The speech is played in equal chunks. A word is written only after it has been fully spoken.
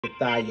the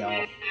thigh,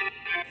 y'all.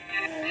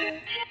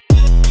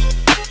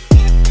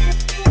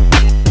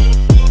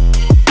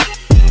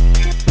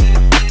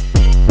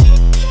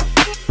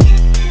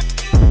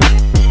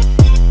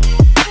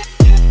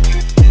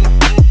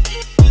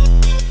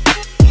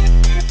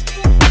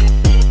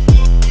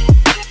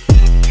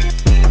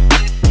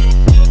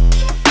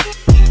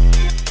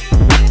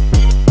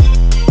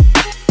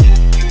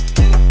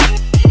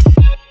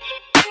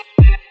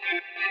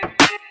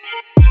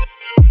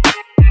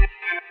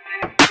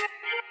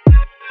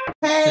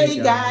 Hey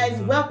guys,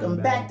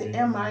 welcome back to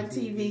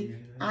MRTV.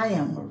 I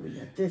am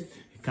Maria. This is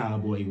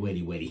Cowboy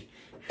Wetty.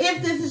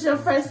 If this is your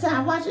first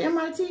time watching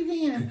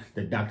MRTV,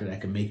 the doctor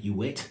that can make you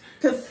wet.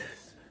 Cause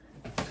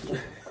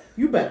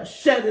you better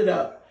shut it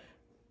up.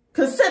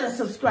 Consider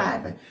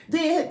subscribing.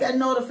 Then hit that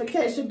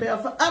notification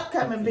bell for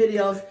upcoming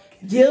videos.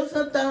 Give us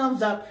a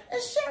thumbs up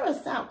and share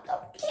us out.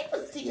 Don't keep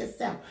us to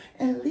yourself.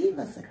 And leave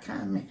us a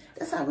comment.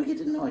 That's how we get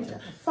to know each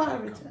other. Far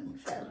return.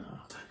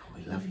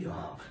 We love you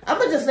all. I'm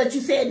going to just let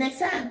you say it next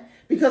time.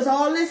 Because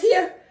all this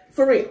here,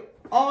 for real,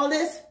 all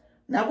this.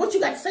 Now, what you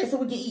got to say so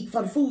we can eat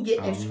for the food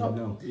get extra?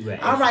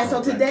 Right. All right,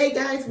 so today,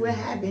 guys, we're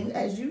having,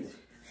 as you,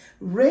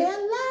 Red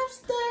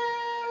Lobster.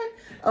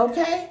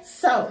 Okay,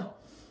 so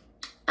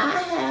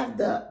I have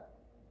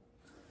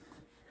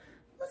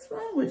what's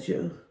wrong with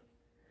you?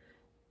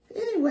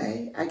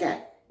 Anyway, I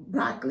got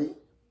broccoli,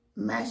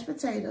 mashed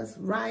potatoes,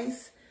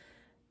 rice,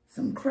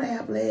 some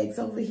crab legs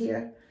over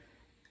here,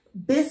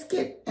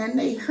 biscuit, and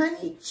a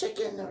honey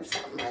chicken or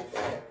something like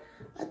that.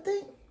 I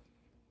think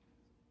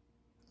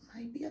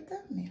might be a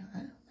thumbnail. I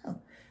don't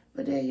know.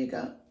 But there you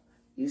go.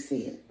 You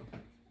see it.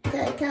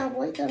 Okay,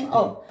 cowboy, tell me.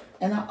 Oh,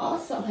 and I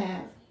also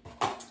have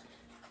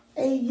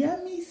a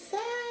yummy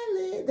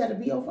salad that'll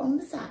be over on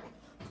the side.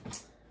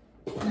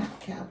 Now,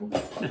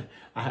 cowboy.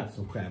 I have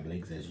some crab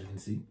legs, as you can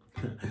see.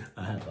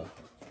 I have a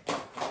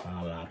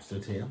lobster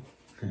tail.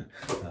 Y'all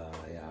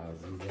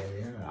see that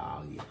there?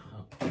 Oh, yeah.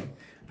 Okay.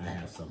 I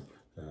have some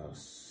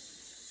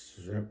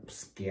shrimp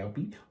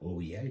scalpy. Oh,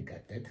 yeah, I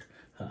got that.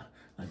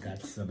 I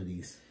got some of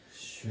these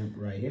shrimp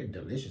right here.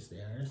 Delicious,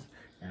 there.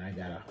 And I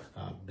got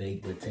a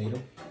baked potato.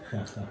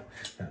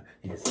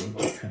 You see?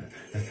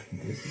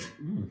 This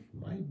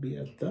might be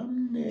a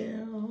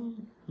thumbnail.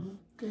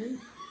 Okay.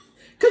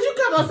 Could you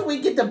come on so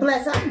we get the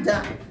bless? I'm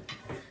done.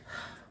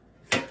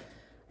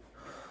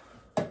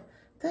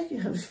 Thank you,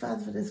 Heavenly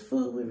Father, for this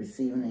food we're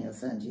receiving in your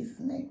Son, Jesus'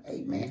 name.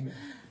 Amen.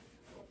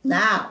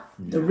 Now,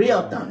 the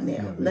real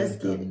thumbnail. Let's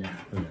get it.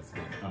 Let's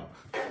get it. Oh.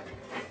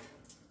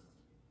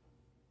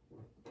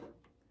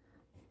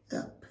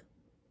 Up.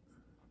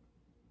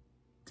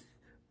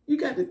 You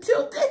got to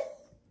tilt it.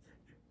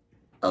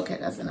 Okay,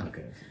 that's enough.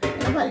 Okay.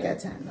 Nobody got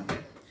time, though.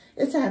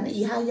 It's time to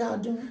eat. How y'all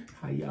doing?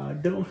 How y'all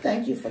doing?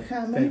 Thank you for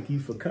coming. Thank you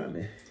for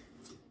coming.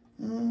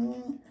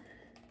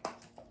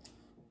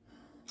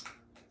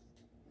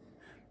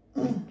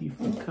 Thank you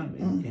for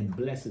coming and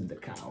blessing the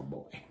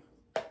cowboy.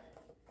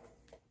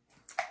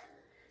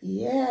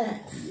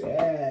 Yes.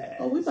 Yes.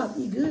 Oh, we about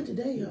to be good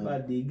today, y'all. About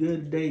to be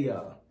good today,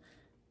 y'all.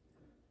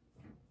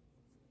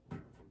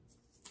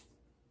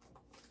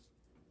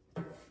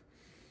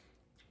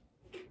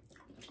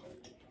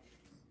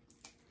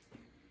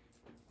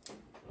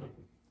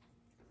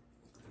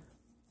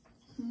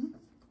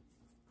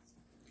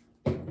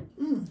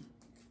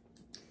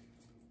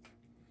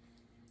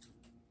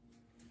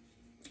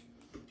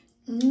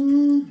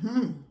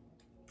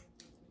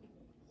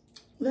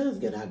 Let us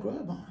get our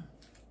grub on.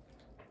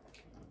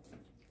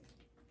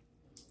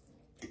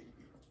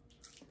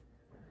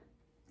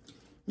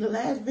 The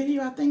last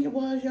video, I think it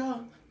was,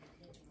 y'all.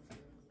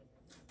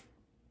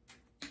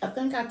 I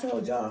think I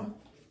told y'all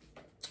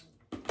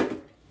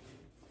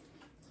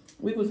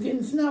we was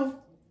getting snow.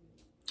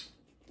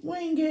 We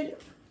ain't get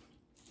it.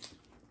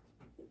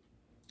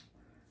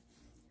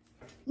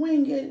 We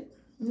ain't get it.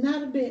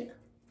 Not a bit.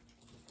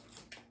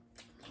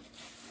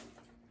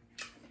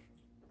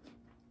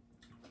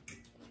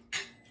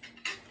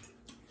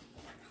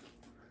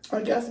 I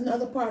guess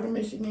another part of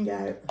Michigan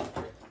got it.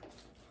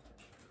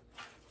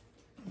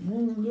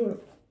 Good.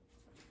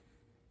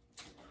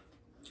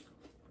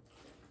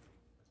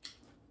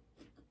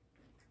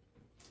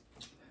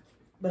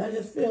 But I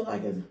just feel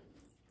like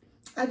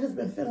I just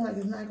been feeling like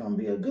it's not going to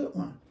be a good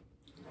one.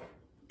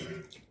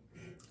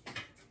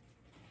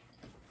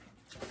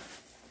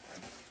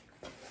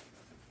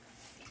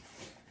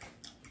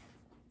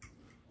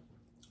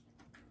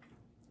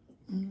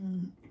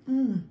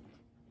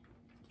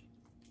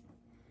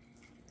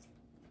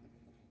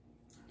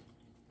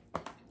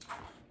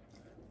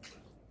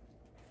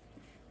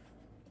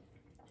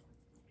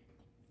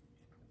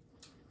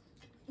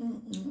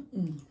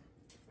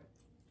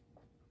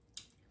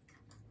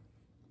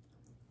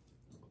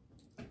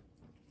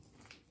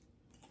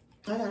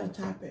 I gotta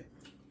top it.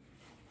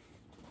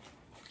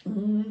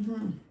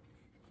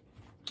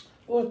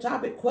 Or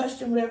topic,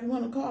 question, whatever you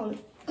want to call it.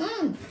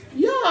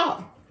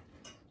 Y'all.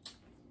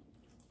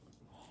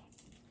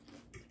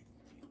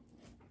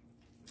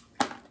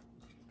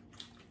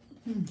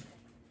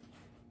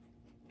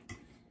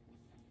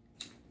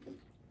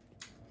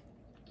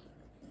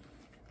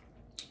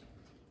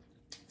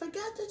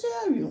 forgot to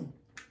tell you.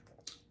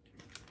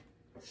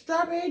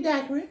 Strawberry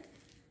daiquiri.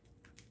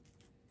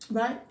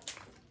 Right?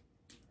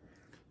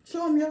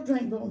 Show them your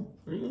drink, boo.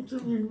 You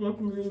took me up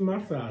on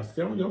my side.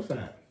 Stay on your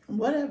side.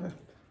 Whatever.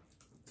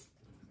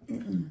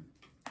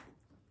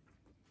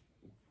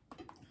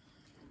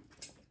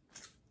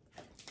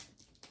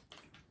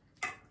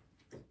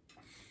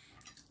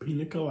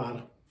 Pina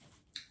colada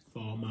for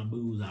all my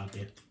booze out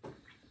there.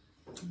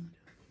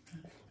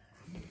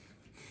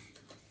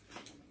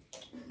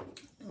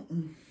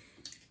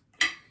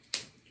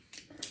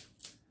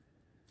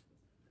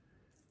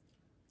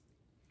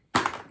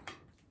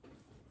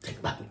 Take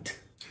a bite.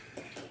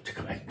 Take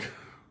a bite.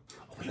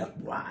 Open up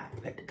wide.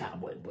 Let the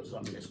cowboy put some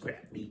of this crab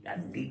meat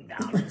and deep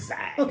down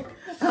inside. I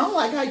don't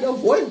like how your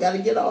voice got to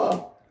get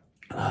all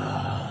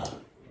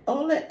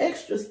that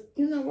extra.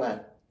 You know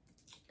what?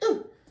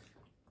 Ooh.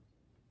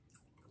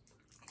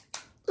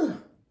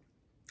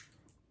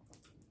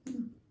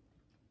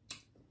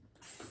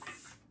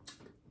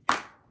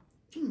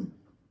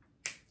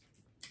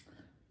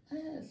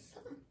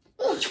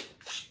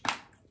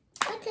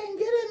 I can't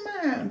get in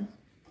mine.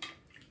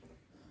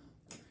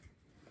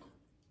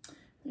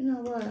 You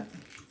know what?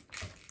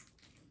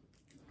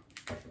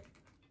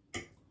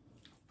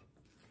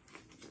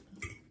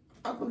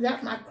 I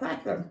forgot my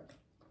cracker.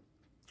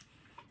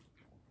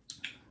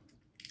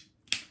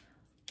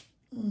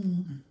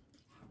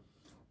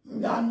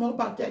 Y'all know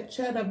about that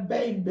cheddar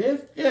bay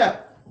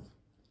biscuit.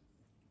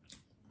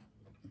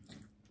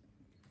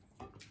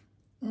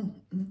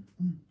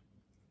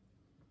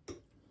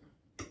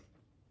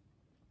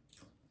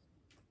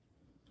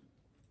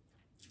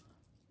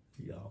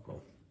 Y'all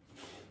go.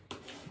 I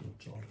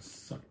want y'all to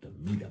suck the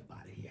meat up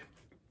out of here.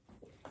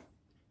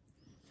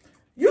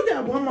 You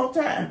got one more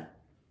time.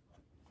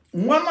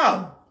 One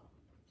more.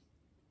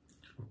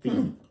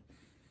 I'm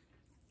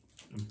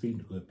feeding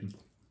the good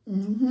people.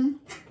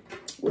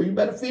 Well, you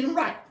better feed them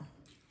right.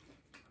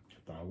 I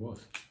thought I was.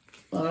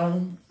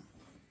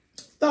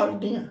 Start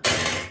again.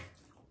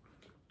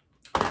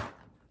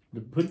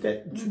 Put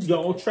that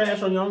your own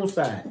trash on your own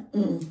side.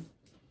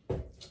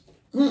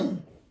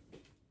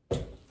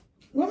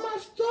 Where my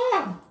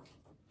straw?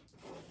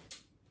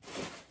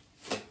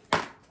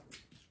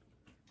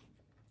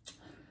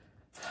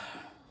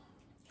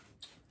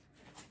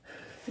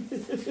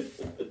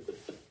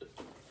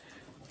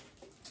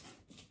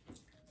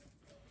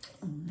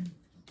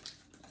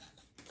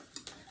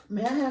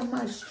 May I have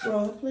my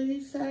straw,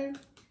 please, sir?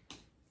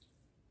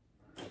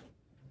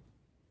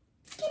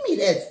 Give me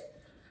this.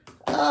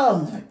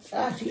 Oh my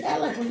gosh, you act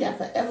like we got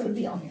forever to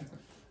be on here.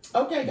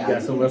 Okay, guys. You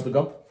got somewhere else to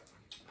go?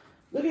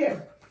 Look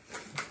here.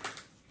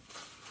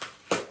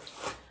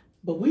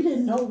 But we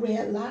didn't know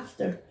Red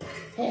Lobster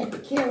had to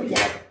carry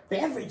out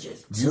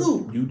beverages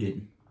too. You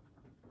didn't.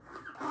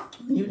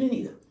 You didn't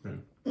either.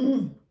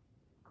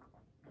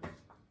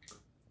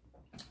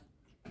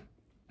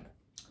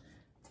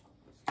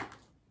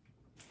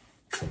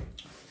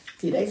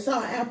 See, they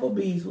saw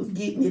Applebee's was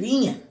getting it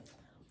in.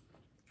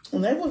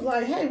 And they was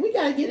like, hey, we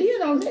got to get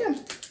in on them.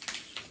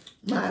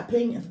 My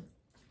opinion.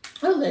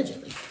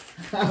 Allegedly.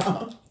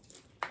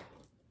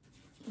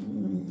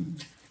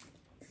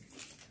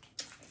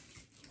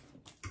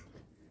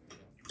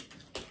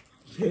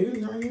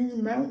 Cheese on your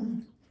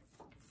mountain.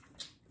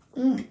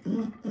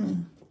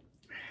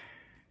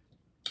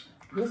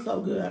 This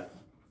so good.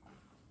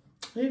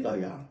 Here you go,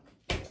 y'all.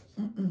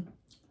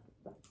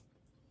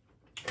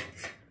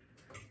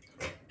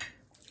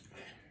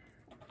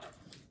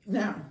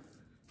 Now,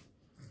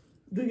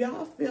 do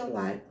y'all feel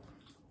like,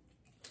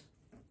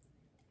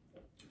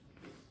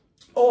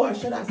 or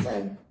should I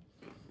say,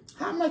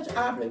 how much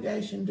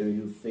obligation do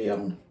you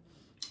feel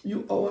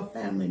you owe a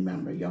family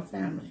member, your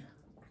family?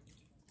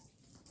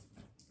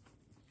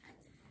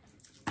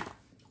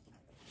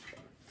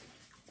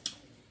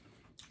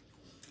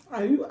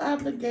 Are you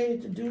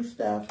obligated to do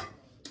stuff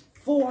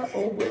for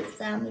or with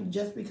family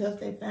just because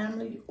they're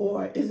family?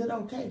 Or is it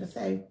okay to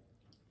say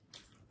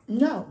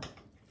no?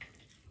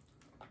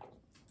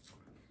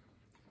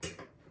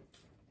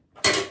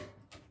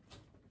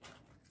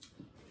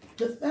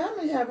 The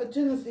family have a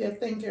tendency of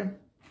thinking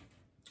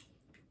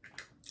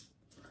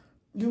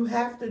you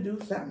have to do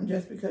something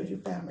just because you're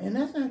family. And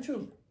that's not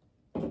true.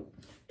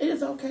 It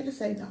is okay to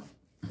say no.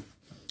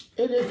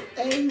 It is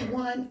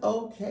A1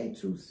 okay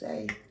to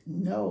say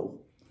no.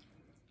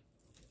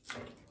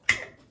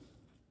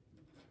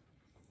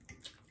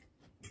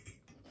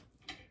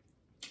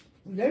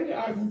 Maybe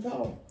I can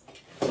tell.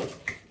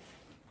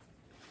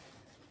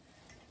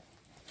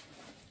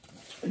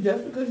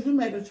 Just because you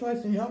make a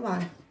choice in your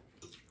life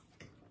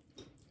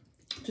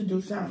to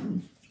do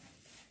something,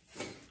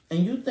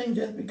 and you think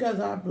just because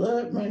our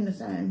blood runs the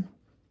same,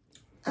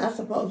 I'm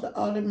supposed to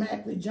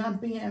automatically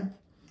jump in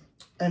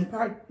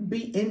and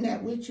be in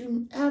that with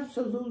you?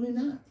 Absolutely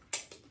not.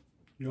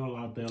 You all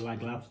out there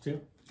like lobster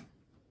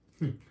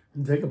tail?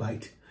 Take a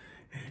bite.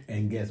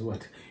 And guess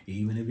what?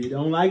 Even if you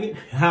don't like it,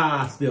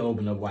 still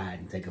open up wide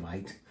and take a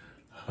bite.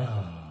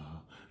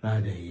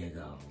 There you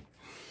go.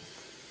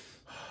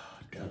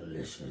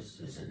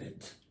 Delicious, isn't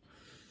it?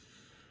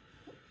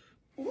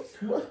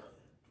 What?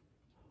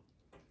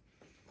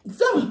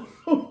 So,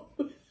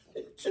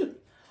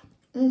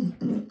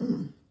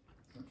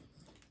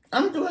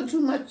 I'm doing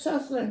too much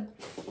tussling.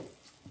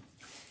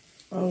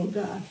 Oh,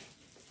 God.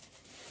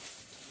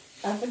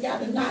 I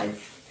forgot a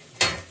knife.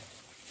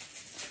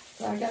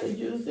 So I got to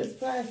use this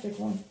plastic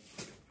one.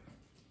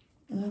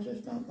 And I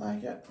just don't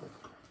like it.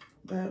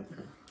 But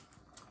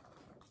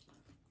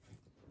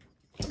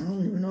I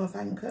don't even know if I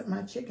can cut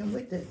my chicken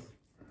with this.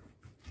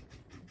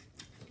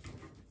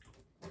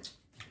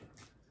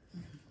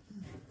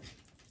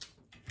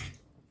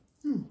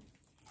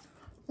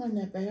 Wasn't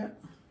that bad.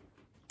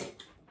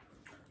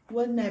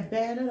 Wasn't that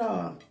bad at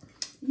all.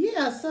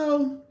 Yeah,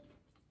 so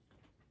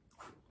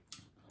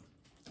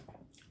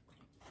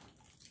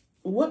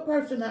what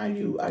person are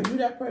you? Are you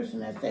that person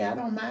that say, I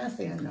don't mind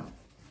saying no?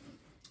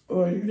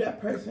 Or are you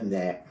that person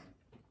that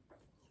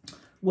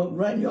would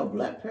run your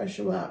blood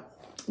pressure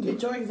up,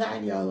 get your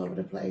anxiety all over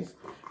the place,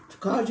 to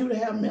cause you to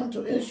have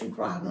mental issue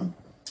problems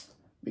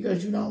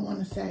because you don't want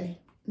to say,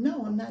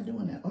 no, I'm not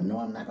doing that, or no,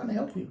 I'm not going to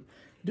help you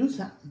do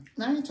something.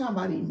 Now, I ain't talking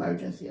about an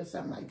emergency or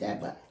something like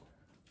that, but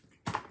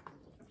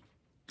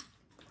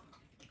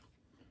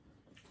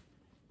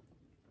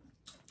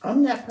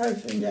I'm that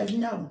person that,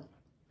 no.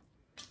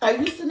 I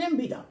used to then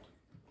be though.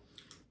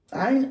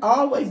 I ain't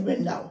always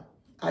been no.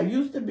 I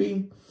used to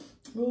be,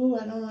 ooh,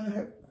 I don't want to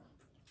hurt.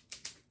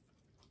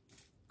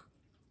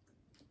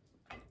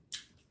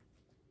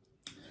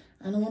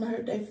 I don't want to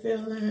hurt their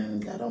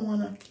feelings. I don't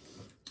want to.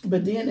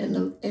 But then in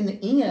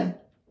the end,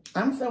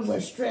 I'm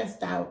somewhere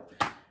stressed out,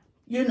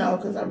 you know,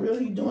 because I'm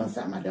really doing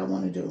something I don't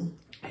want to do.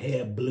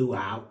 Hair blew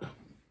out.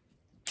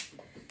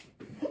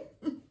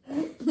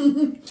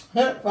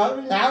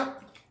 Falling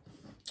out.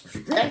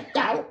 Stressed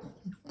out.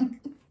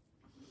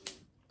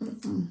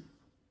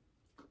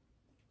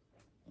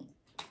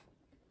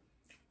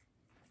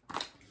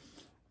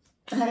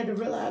 I had to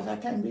realize I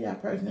can't be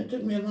that person. It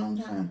took me a long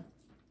time.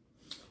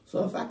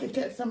 So if I could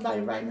catch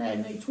somebody right now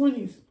in their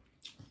 20s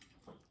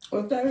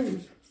or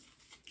 30s,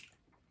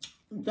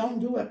 don't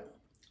do it,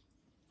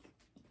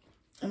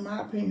 in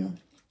my opinion.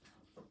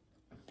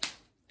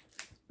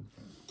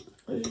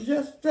 You're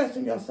just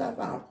stressing yourself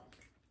out.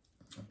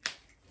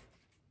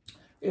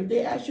 If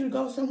they ask you to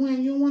go somewhere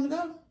and you don't want to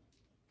go,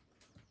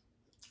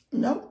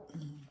 nope.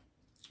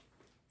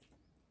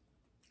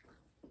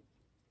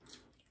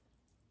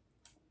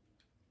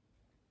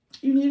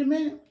 You need a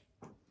man.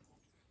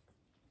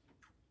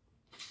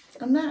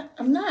 I'm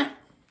not.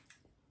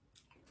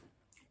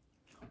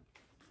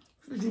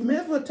 You may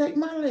as well take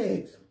my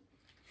legs.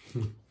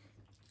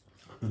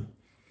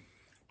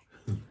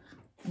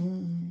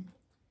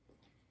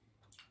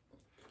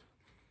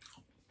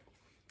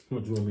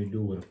 What you want me to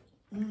do with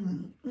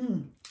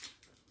them?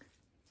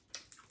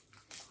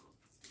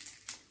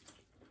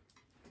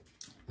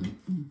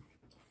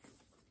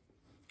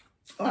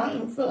 I don't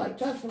even feel like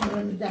touching them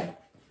during the day.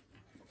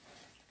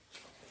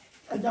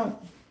 I don't.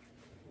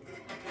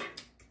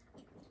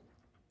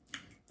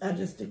 I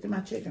just stick to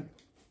my chicken.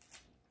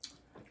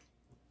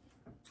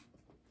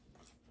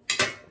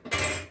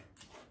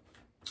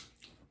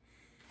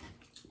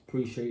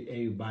 Appreciate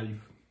everybody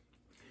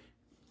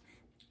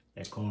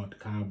that called the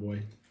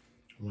Cowboy.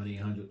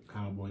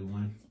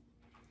 1-800-COWBOY1.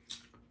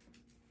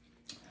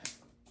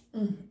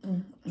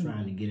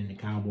 Trying to get into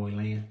cowboy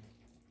land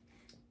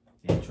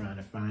and trying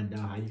to find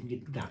out how you can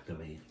get to doctor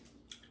land.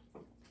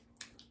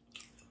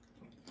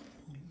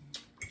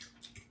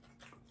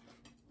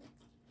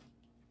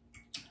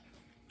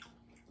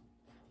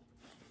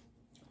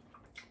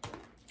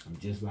 I'm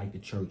just like the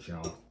church,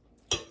 y'all.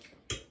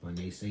 When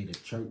they say the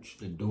church,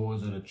 the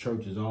doors of the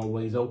church is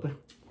always open.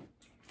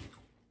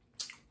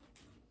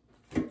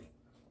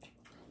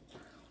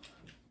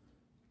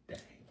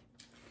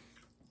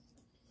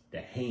 The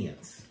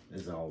hands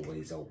is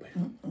always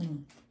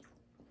open.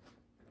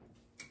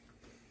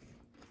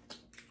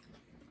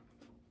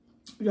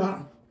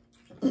 Y'all,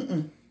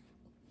 I'm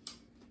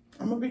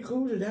gonna be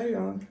cool today,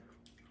 y'all.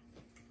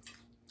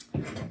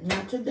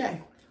 Not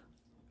today.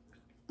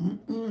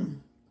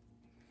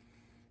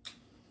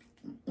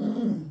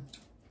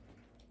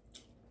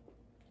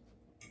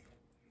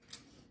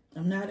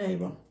 I'm not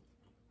able.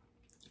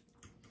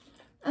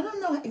 I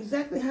don't know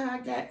exactly how I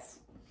got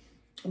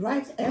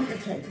rice and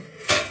potatoes.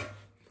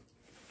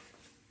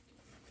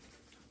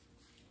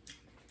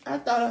 I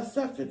thought I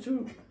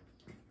substitute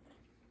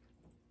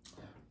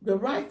the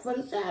rice for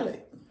the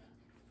salad.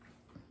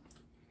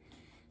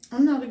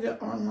 I'm not a good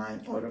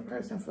online order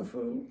person for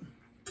food.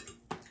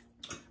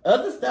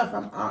 Other stuff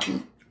I'm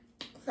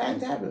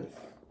fantabulous.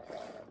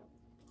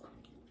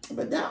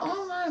 But that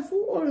online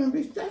food ordering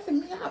be stressing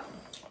me out.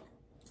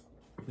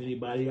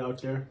 Anybody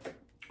out there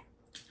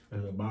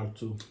is about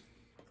to,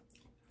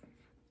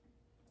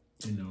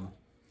 you know,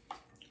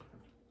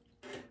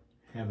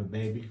 have a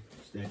baby,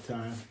 it's that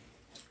time,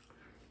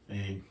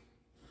 and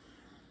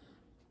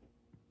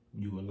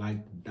you would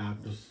like the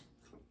doctor's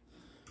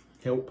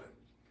help,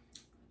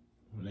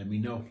 let me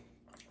know.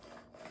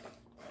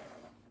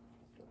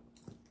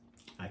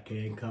 I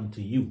can come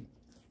to you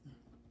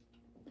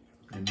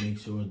and make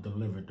sure it's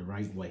delivered the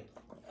right way.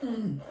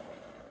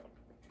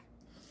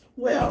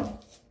 Well,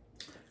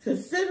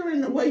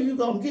 considering the way you're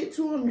going to get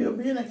to them, you'll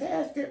be in a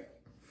casket,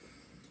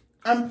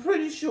 I'm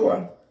pretty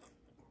sure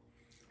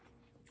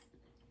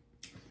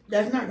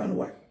that's not going to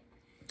work.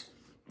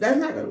 That's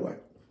not going to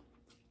work.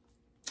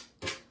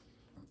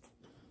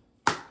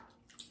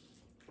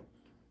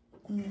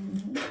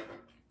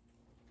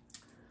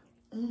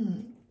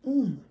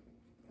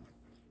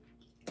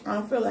 I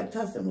don't feel like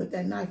tussling with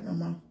that knife no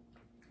more.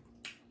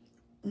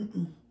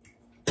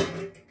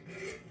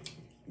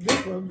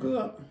 This was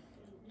good.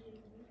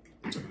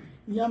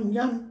 Yum,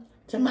 yum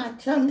to my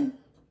tummy.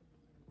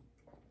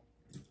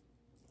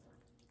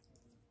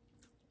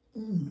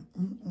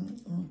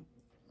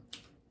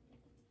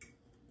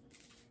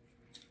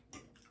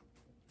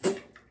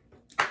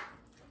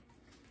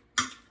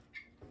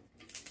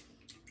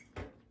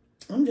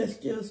 I'm just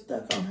still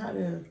stuck on how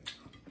to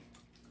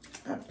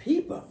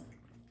people.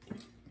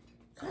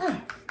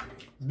 God.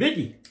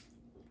 Vicky,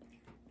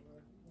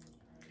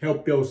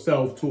 help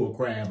yourself to a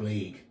crab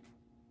leg.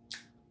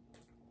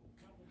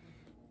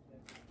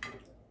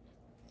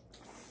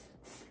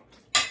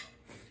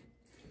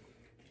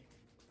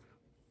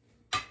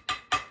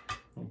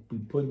 Don't be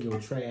putting your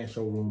trash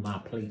over on my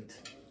plate,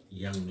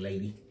 young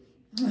lady.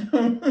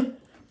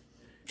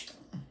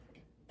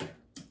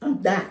 I'm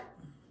dying.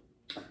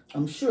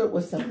 I'm sure it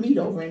was some meat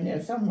over in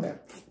there somewhere.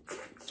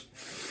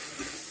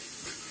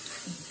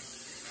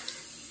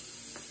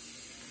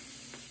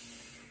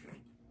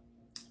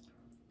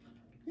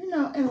 You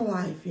know, in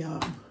life,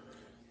 y'all,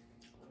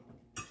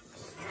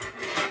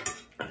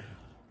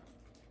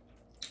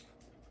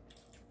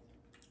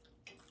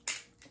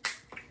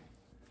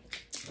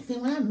 see,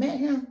 when I met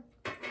him,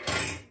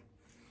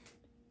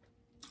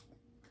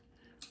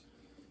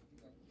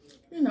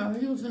 you know,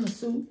 he was in a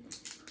suit.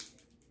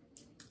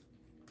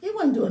 He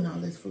wasn't doing all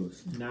this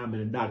foolishness. Now I'm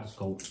in a doctor's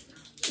coat.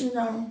 You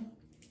know,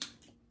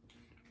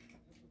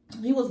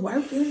 he was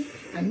working.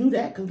 I knew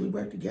that because we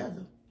worked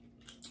together.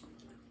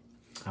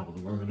 I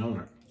was working on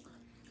it.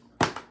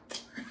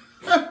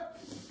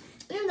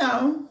 You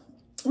know,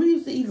 we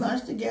used to eat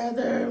lunch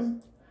together.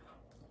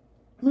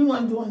 We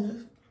weren't doing this.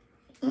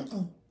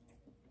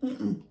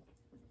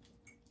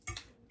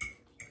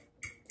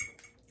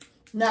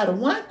 Now, the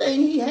one thing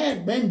he has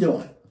been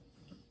doing,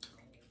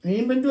 he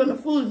ain't been doing the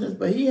foolishness,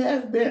 but he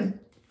has been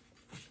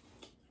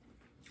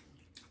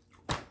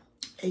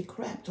a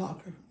crap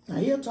talker. Now,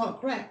 he'll talk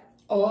crap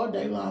all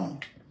day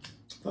long.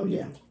 So,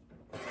 yeah.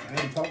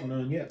 I ain't talking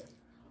none yet.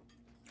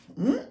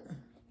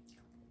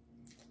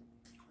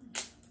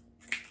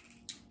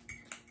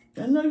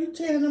 I know you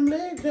tearing them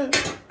legs up.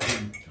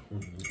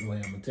 Well,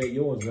 I'm going to tear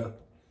yours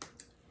up.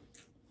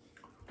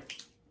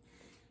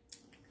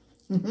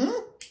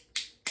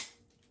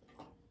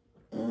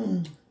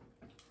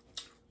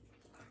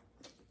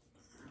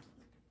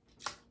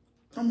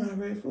 I'm not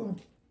ready for them.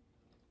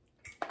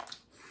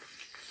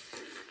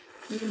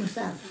 Look at my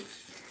salad.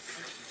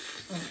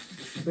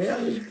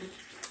 Barely.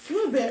 A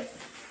little bit.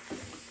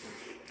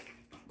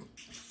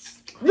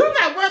 You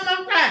got one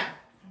more time.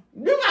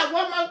 You got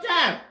one more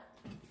time.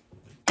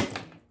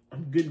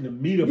 I'm getting the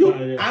meat up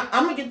out of there.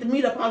 I'm going to get the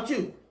meat up out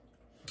you.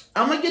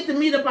 I'm going to get the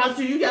meat up out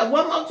you. You got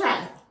one more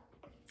time.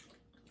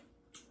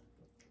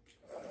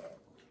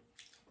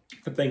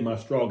 I think my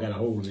straw got a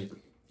hole in it.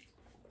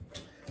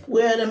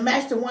 Well, to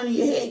match the one in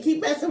your head,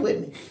 keep messing with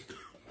me.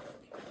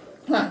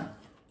 Huh.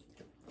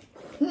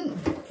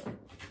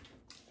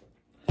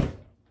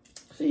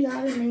 See,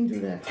 I didn't mean to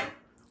do that.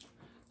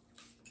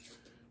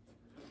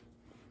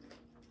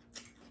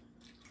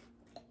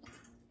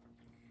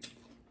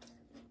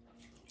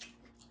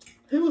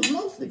 He was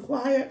mostly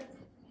quiet.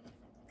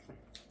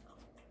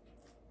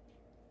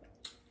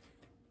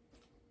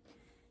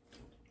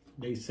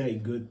 They say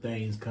good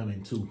things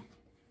coming too.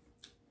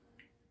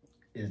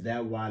 Is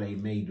that why they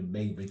made the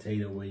baked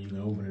potato where you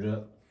can open it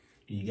up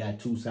and you got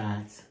two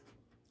sides?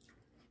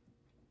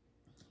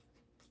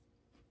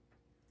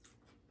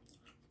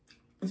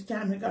 It's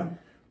time to go.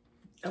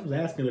 I was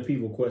asking the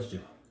people a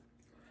question.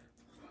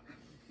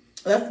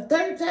 That's the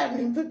third time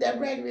you put that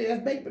raggedy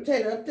ass baked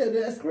potato up to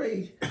that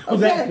screen. Okay? I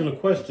was asking a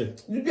question.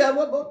 You got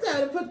one more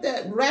time to put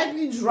that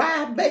raggedy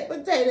dry baked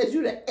potato that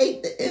you done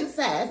ate the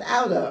insides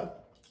out of.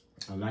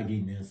 I like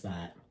eating the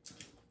inside.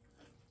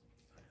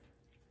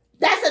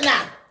 That's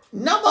enough.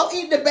 No more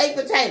eating the baked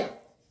potato.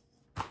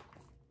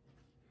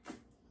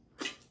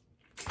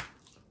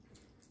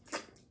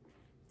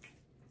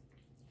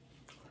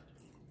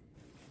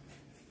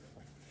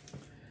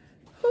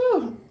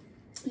 Whew.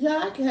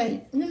 Yeah, I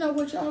can't. You know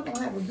what? Y'all gonna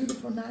have a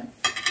beautiful night.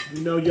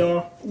 You know,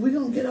 y'all. We're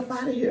gonna get up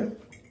out of here.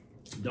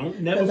 Don't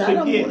never forget. forget.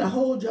 I don't want to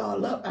hold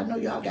y'all up. I know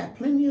y'all got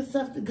plenty of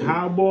stuff to do.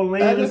 Cowboy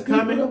Land is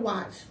coming. To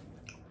watch.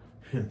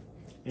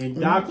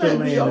 And Dr.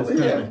 Land is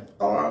coming.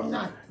 All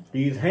night.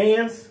 These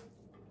hands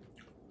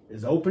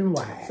is open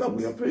wide. So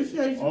we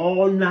appreciate you.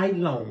 All night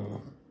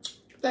long.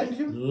 Thank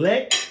you.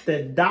 Let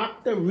the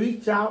doctor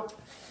reach out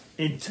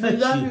and touch we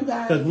love you. You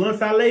guys. Because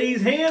once I lay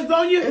these hands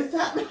on you, it's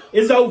time.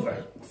 it's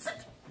over.